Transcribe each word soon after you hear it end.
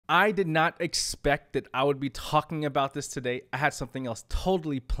I did not expect that I would be talking about this today. I had something else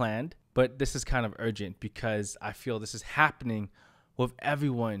totally planned, but this is kind of urgent because I feel this is happening with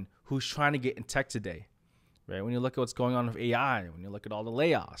everyone who's trying to get in tech today, right? When you look at what's going on with AI, when you look at all the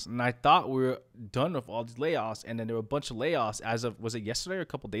layoffs, and I thought we were done with all these layoffs, and then there were a bunch of layoffs as of, was it yesterday or a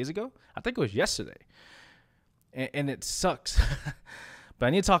couple days ago? I think it was yesterday. And it sucks. But I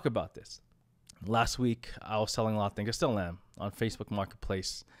need to talk about this. Last week, I was selling a lot of things. I still am on Facebook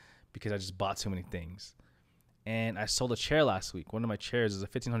Marketplace because I just bought too many things. And I sold a chair last week. One of my chairs is a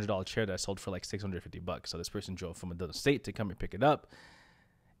 $1,500 chair that I sold for like $650. So this person drove from another state to come and pick it up.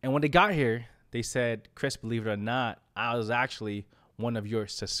 And when they got here, they said, Chris, believe it or not, I was actually one of your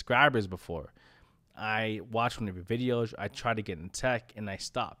subscribers before. I watched one of your videos. I tried to get in tech and I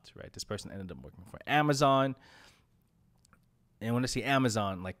stopped, right? This person ended up working for Amazon. And when I see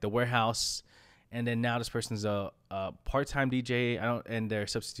Amazon, like the warehouse, and then now this person's a part-time DJ, and they're a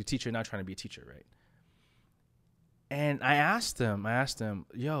substitute teacher, not trying to be a teacher, right? And I asked them,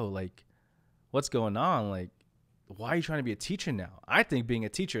 yo, like, what's going on? Like, why are you trying to be a teacher now? I think being a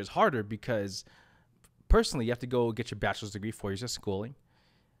teacher is harder because personally, you have to go get your bachelor's degree, 4 years of schooling.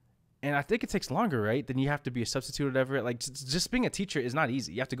 And I think it takes longer, right? Then you have to be a substitute or whatever. Like, just being a teacher is not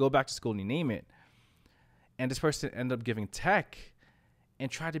easy. You have to go back to school and you name it. And this person ended up giving tech and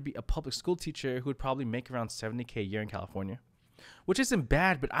tried to be a public school teacher who would probably make around $70K a year in California, which isn't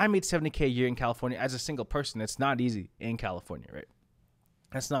bad, but I made $70K a year in California as a single person. It's not easy in California, right?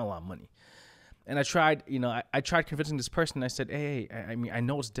 That's not a lot of money. And I tried, I tried convincing this person. I said, hey, I mean, I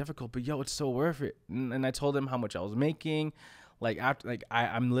know it's difficult, but yo, it's so worth it. And I told them how much I was making.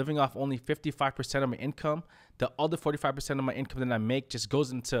 I'm living off only 55% of my income. The other 45% of my income that I make just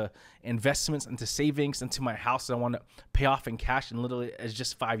goes into investments, into savings, into my house that I want to pay off in cash. And literally, it's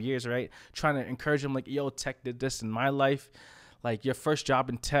just 5 years, right? Trying to encourage them, like, yo, tech did this in my life. Like, your first job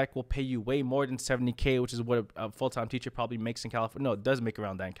in tech will pay you way more than $70K, which is what a full-time teacher probably makes in California. No, it does make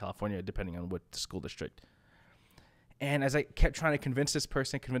around that in California, depending on what the school district. And as I kept trying to convince this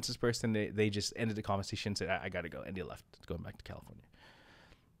person, they just ended the conversation and said, I got to go. And they left, going back to California.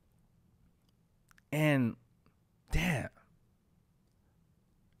 And damn,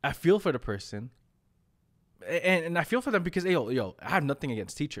 I feel for the person. And I feel for them because, yo, I have nothing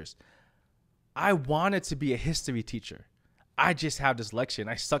against teachers. I wanted to be a history teacher. I just have dyslexia and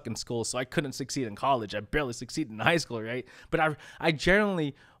I suck in school, so I couldn't succeed in college. I barely succeeded in high school, right? But I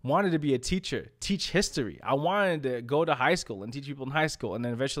generally wanted to be a teacher, teach history. I wanted to go to high school and teach people in high school and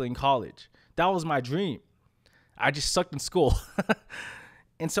then eventually in college. That was my dream. I just sucked in school.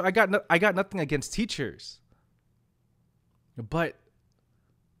 And so I got nothing against teachers. But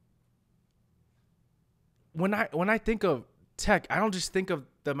when I think of tech, I don't just think of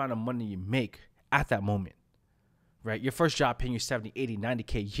the amount of money you make at that moment. Right? Your first job paying you 70, 80,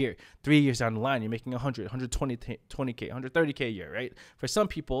 90K a year. 3 years down the line, you're making 100, 120K, 130K a year, right? For some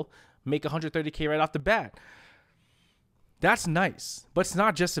people, make 130K right off the bat. That's nice, but it's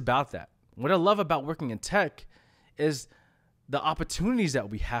not just about that. What I love about working in tech is the opportunities that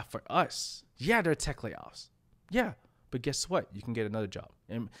we have for us. Yeah, there are tech layoffs. Yeah, but guess what? You can get another job.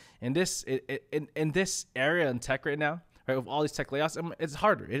 And in this area in tech right now, right, with all these tech layoffs, it's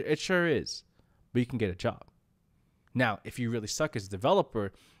harder. It sure is, but you can get a job. Now, if you really suck as a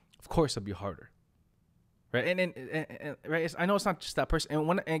developer, of course it'll be harder, right? And right, I know it's not just that person.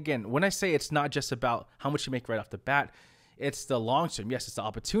 And when I say it's not just about how much you make right off the bat, it's the long term. Yes, it's the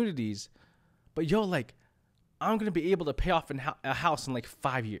opportunities, but yo, like, I'm gonna be able to pay off a house in like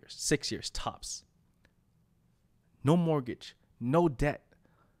 5 years, 6 years tops. No mortgage, no debt,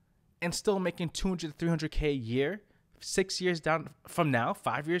 and still making 200 to 300K a year. 6 years down from now,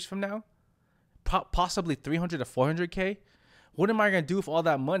 5 years from now. Possibly 300 to 400K. What am I going to do with all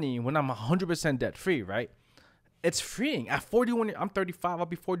that money when I'm 100% debt free, right? It's freeing. At 41, I'm 35. I'll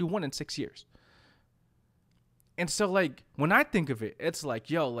be 41 in 6 years. And so, like, when I think of it, it's like,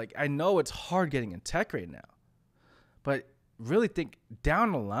 yo, like, I know it's hard getting in tech right now, but really think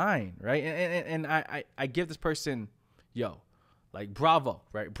down the line, right? And I give this person, yo, like, bravo,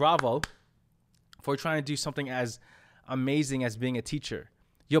 right? Bravo for trying to do something as amazing as being a teacher.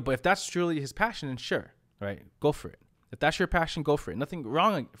 Yo, but if that's truly his passion, then sure, right? Go for it. If that's your passion, go for it. Nothing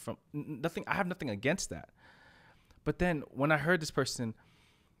wrong nothing. I have nothing against that. But then when I heard this person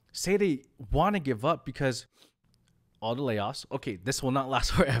say they want to give up because all the layoffs, okay, this will not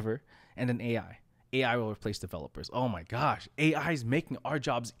last forever, and then AI will replace developers. Oh my gosh, AI is making our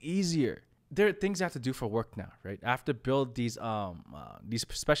jobs easier. There are things I have to do for work now, right? I have to build these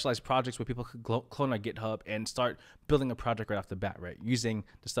specialized projects where people could clone on GitHub and start building a project right off the bat, right? Using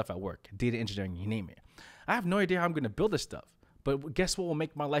the stuff at work, data engineering, you name it. I have no idea how I'm going to build this stuff, But guess what will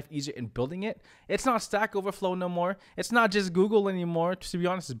make my life easier in building it? It's not Stack Overflow no more. It's not just Google anymore. To be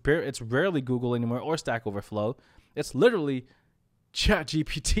honest, it's rarely Google anymore or Stack Overflow. It's literally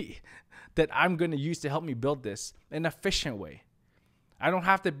ChatGPT that I'm going to use to help me build this in an efficient way. I don't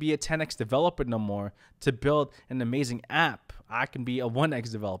have to be a 10x developer no more to build an amazing app. I can be a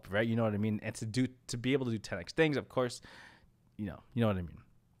 1x developer, right? You know what I mean? And to be able to do 10x things, of course, you know what I mean.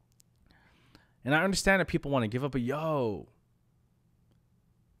 And I understand that people want to give up, but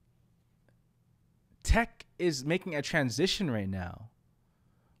tech is making a transition right now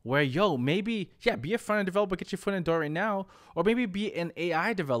where, maybe, be a front-end developer, get your foot in the door right now, or maybe be an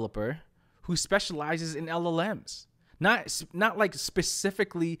AI developer who specializes in LLMs. Not like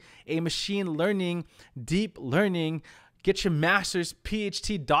specifically a machine learning, deep learning, get your master's,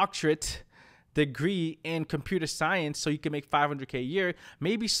 PhD, doctorate degree in computer science so you can make $500K a year.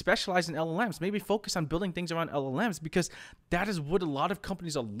 Maybe specialize in LLMs. Maybe focus on building things around LLMs, because that is what a lot of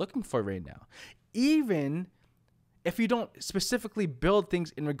companies are looking for right now. Even if you don't specifically build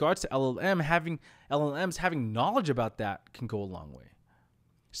things in regards to LLMs having knowledge about that can go a long way.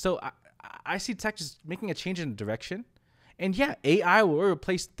 So I see tech just making a change in the direction. And AI will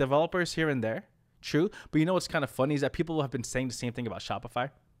replace developers here and there. True. But you know what's kind of funny is that people have been saying the same thing about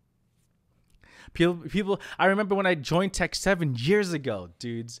Shopify. I remember when I joined tech 7 years ago,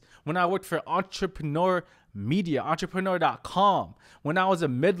 dudes, when I worked for Entrepreneur Media, entrepreneur.com, when I was a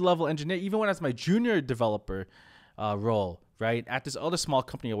mid-level engineer, even when I was my junior developer role, right, at this other small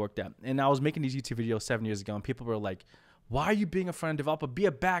company I worked at. And I was making these YouTube videos 7 years ago, and people were like, why are you being a front-end developer? Be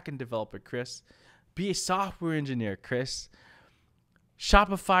a back-end developer, Chris. Be a software engineer, Chris.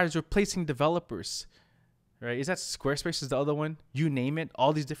 Shopify is replacing developers, right? Is that Squarespace is the other one? You name it.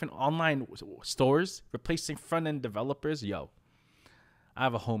 All these different online stores replacing front-end developers. I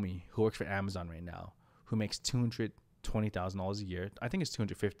have a homie who works for Amazon right now who makes $220,000 a year. I think it's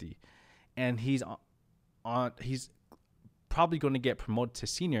 $250,000, and he's probably going to get promoted to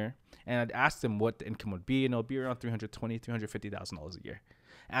senior. And I'd asked him what the income would be, and it'll be around $320,000, $350,000 a year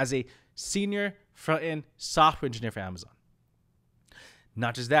as a senior front-end software engineer for Amazon.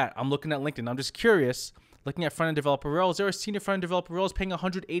 Not just that, I'm looking at LinkedIn. I'm just curious, looking at front-end developer roles. There are senior front-end developer roles paying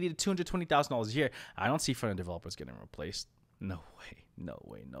 $180,000 to $220,000 a year. I don't see front-end developers getting replaced. No way.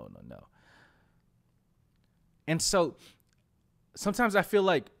 And so sometimes I feel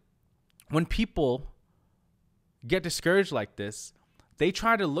like when people get discouraged like this, they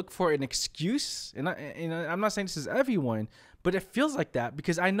try to look for an excuse. And I'm not saying this is everyone, but it feels like that,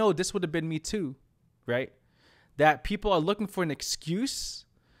 because I know this would have been me too, right? That people are looking for an excuse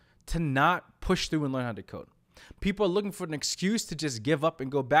to not push through and learn how to code. People are looking for an excuse to just give up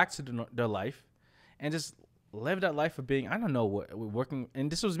and go back to their life and just live that life of being, I don't know, working.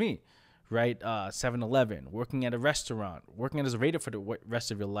 And this was me, right? 7-Eleven, working at a restaurant, working as a waiter for the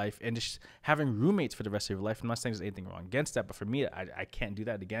rest of your life, and just having roommates for the rest of your life. I'm not saying there's anything wrong against that, but for me, I can't do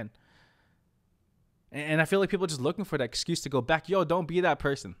that again. And I feel like people are just looking for that excuse to go back. Don't be that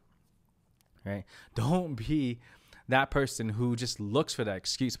person, right? Don't be that person who just looks for that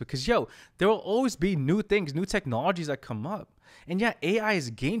excuse, because there will always be new things, new technologies that come up. And AI is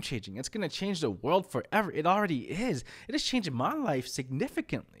game changing. It's going to change the world forever. It already is. It is changing my life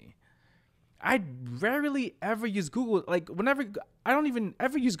significantly. I rarely ever use Google. I don't even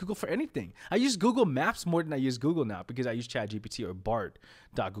ever use Google for anything. I use Google Maps more than I use Google now, because I use ChatGPT or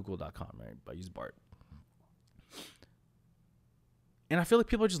Bard.google.com, right? I use Bard. And I feel like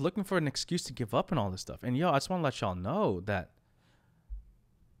people are just looking for an excuse to give up and all this stuff. And I just want to let y'all know that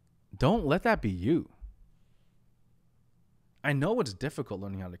don't let that be you. I know it's difficult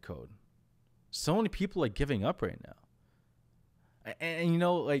learning how to code. So many people are giving up right now. And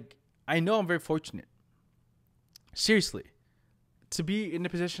I know I'm very fortunate. Seriously, to be in the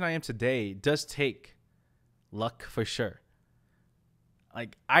position I am today does take luck for sure.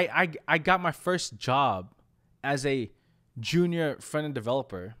 I got my first job as a junior front-end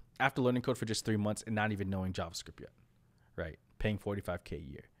developer after learning code for just 3 months and not even knowing JavaScript yet, right? Paying $45K a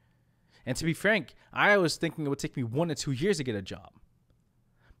year. And to be frank, I was thinking it would take me 1 to 2 years to get a job.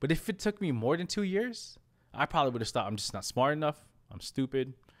 But if it took me more than 2 years, I probably would have thought I'm just not smart enough. I'm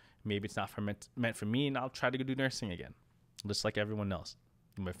stupid. Maybe it's not meant for me, and I'll try to go do nursing again, just like everyone else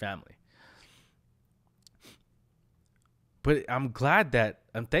in my family. But I'm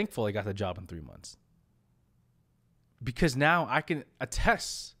thankful I got the job in 3 months. Because now I can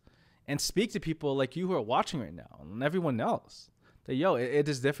attest and speak to people like you who are watching right now and everyone else that, it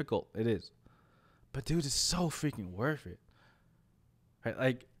is difficult. It is. But, dude, it's so freaking worth it.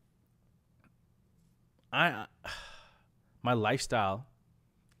 Right? My lifestyle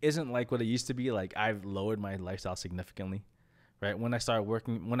isn't like what it used to be. I've lowered my lifestyle significantly, right? When I started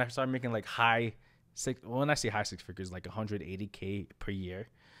working, when I started making like when I say high six figures, like 180K per year,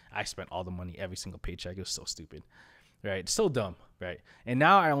 I spent all the money every single paycheck. It was so stupid, right? So dumb, right? And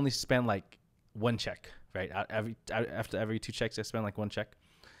now I only spend like one check, right? After every 2 checks, I spend like one check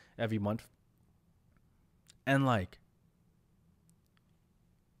every month. And like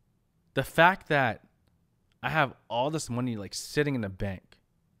the fact that I have all this money like sitting in the bank.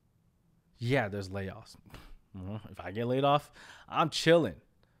 Yeah, there's layoffs. If I get laid off, I'm chilling,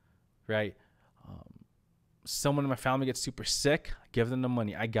 right? Someone in my family gets super sick, give them the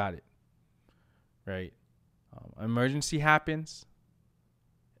money. I got it, right? Emergency happens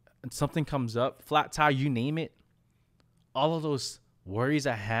and something comes up, flat tire, you name it. All of those worries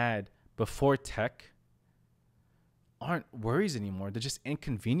I had before tech aren't worries anymore. They're just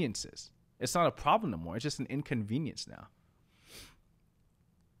inconveniences. It's not a problem anymore. It's just an inconvenience now.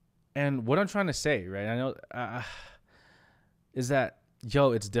 And what I'm trying to say, right, I know, is that,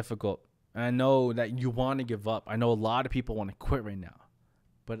 yo, it's difficult. And I know that you want to give up. I know a lot of people want to quit right now.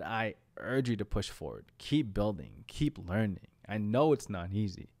 But I urge you to push forward. Keep building. Keep learning. I know it's not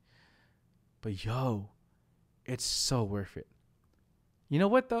easy. But, yo, it's so worth it. You know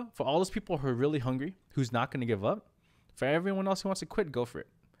what, though? For all those people who are really hungry, who's not going to give up, for everyone else who wants to quit, go for it.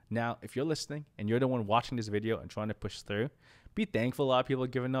 Now, if you're listening and you're the one watching this video and trying to push through, be thankful a lot of people are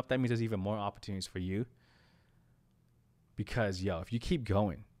giving up. That means there's even more opportunities for you. Because, yo, if you keep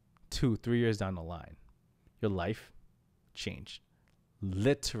going 2-3 years down the line, your life changed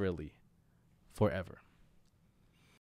literally forever.